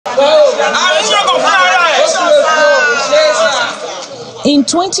In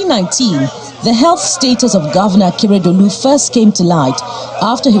 2019, the health status of Governor Akeredolu first came to light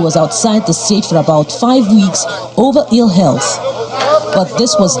after he was outside the state for about 5 weeks over ill health. But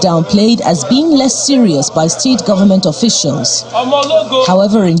this was downplayed as being less serious by state government officials.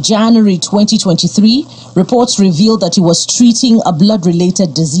 However, in January 2023, reports revealed that he was treating a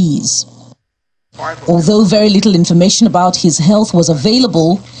blood-related disease. Although very little information about his health was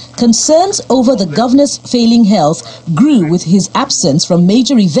available, concerns over the governor's failing health grew with his absence from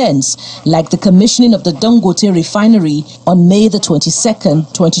major events like the commissioning of the Dangote refinery on May the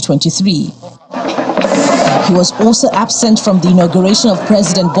 22nd, 2023. He was also absent from the inauguration of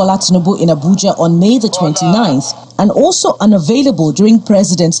President Bola Tinubu in Abuja on May the 29th, and also unavailable during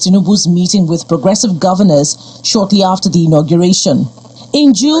President Tinubu's meeting with progressive governors shortly after the inauguration.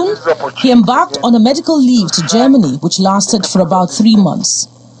 In June, he embarked on a medical leave to Germany, which lasted for about 3 months.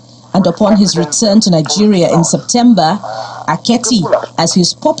 And upon his return to Nigeria in September, Aketi, as he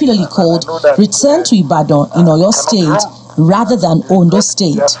is popularly called, returned to Ibadan in Oyo State rather than Ondo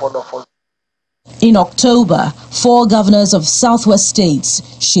State. In October, 4 governors of southwest states,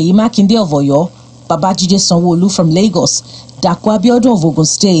 Seyi Makinde of Oyo, Babajide Sanwo-Olu from Lagos, Dapo Abiodun of Ogun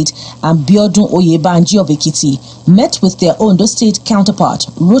State, and Biodun Oyebanji of Ekiti met with their Ondo State counterpart,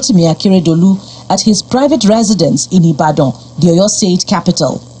 Rotimi Akeredolu, at his private residence in Ibadan, the Oyo State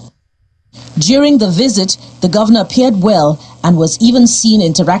capital. During the visit, the governor appeared well and was even seen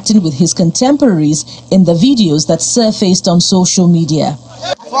interacting with his contemporaries in the videos that surfaced on social media.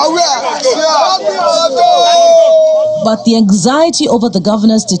 But the anxiety over the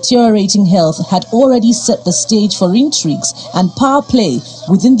governor's deteriorating health had already set the stage for intrigues and power play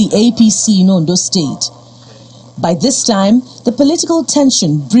within the APC in Ondo State. By this time, the political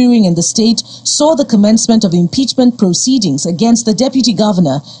tension brewing in the state saw the commencement of impeachment proceedings against the deputy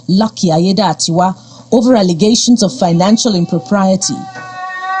governor, Lucky Ayedatiwa, over allegations of financial impropriety.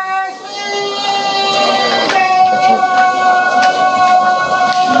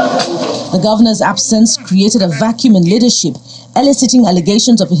 The governor's absence created a vacuum in leadership, eliciting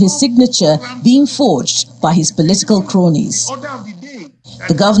allegations of his signature being forged by his political cronies.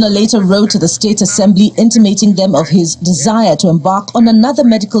 The governor later wrote to the State Assembly intimating them of his desire to embark on another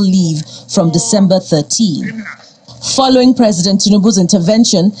medical leave from December 13. Following President Tinubu's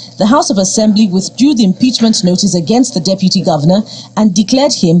intervention, the House of Assembly withdrew the impeachment notice against the deputy governor and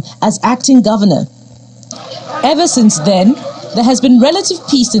declared him as acting governor. Ever since then, there has been relative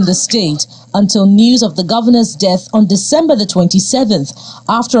peace in the state until news of the governor's death on December the 27th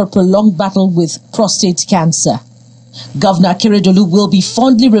after a prolonged battle with prostate cancer. Governor Akeredolu will be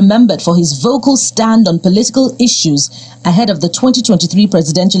fondly remembered for his vocal stand on political issues ahead of the 2023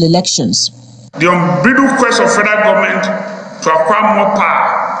 presidential elections. The unbridled quest of federal government to acquire more power,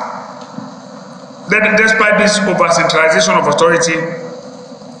 despite this over-centralization of authority,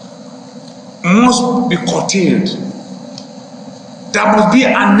 must be curtailed. There must be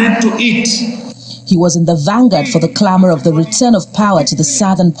an end to it. He was in the vanguard for the clamor of the return of power to the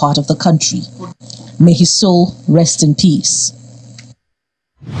southern part of the country. May his soul rest in peace.